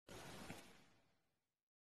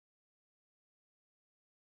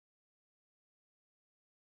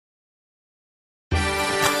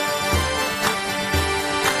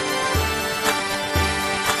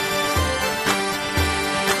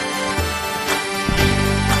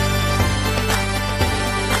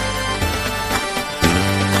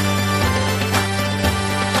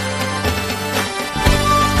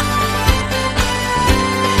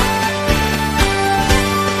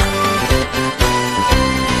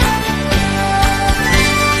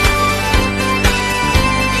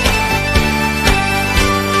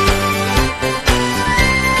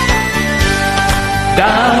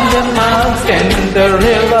Down the mountain the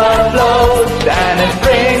river flows, and it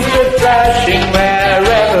brings the thrashing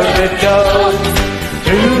wherever it goes.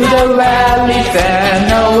 Through the valleys and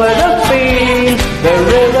over the fields, the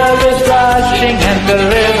river is rushing and the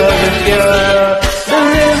river is pure. The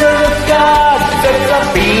river of God sets our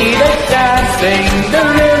feet a dancing. The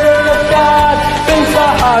river of God fills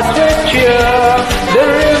our hearts with cheer. The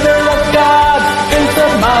river of God fills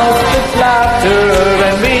our mouths with laughter,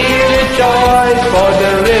 and we rejoice for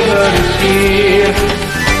the river is here.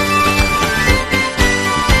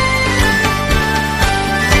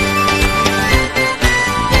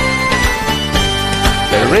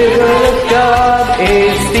 The river of God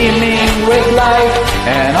is steaming with life,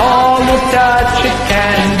 and all who touch it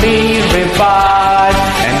can be revived.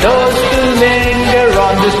 And those who linger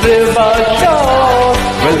on this river shore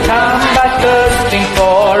will come back thirsting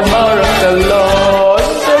for more of the Lord.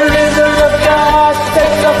 The river of God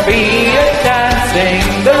sets our feet a dancing.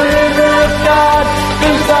 The river of God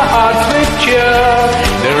fills our hearts with cheer.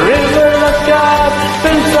 The river of God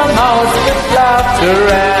fills our mouths with laughter,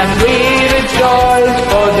 and we rejoice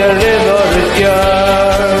for the river is here.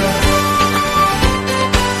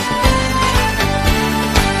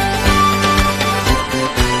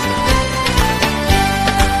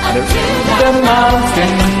 To the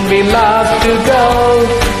mountain we love to go,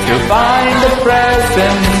 to find the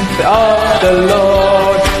presence of the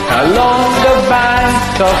Lord. Along the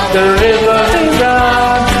banks of the river we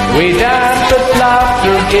run, we dance with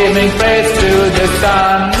laughter, giving praise to the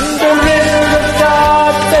sun. The river of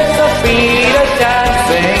God sets our feet a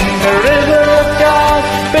dancing. The river of God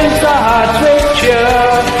fills our hearts with cheer.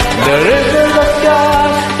 The river of God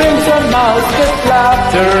fills our mouths with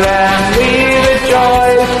laughter, and we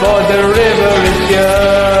rejoice for the river is here.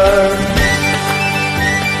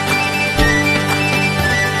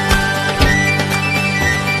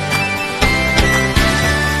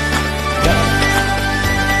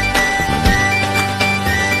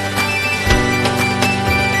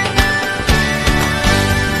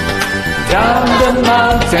 Down the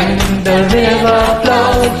mountain the river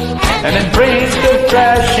flows, and it brings the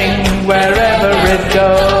thrashing wherever it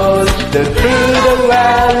goes. Through the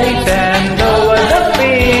valleys and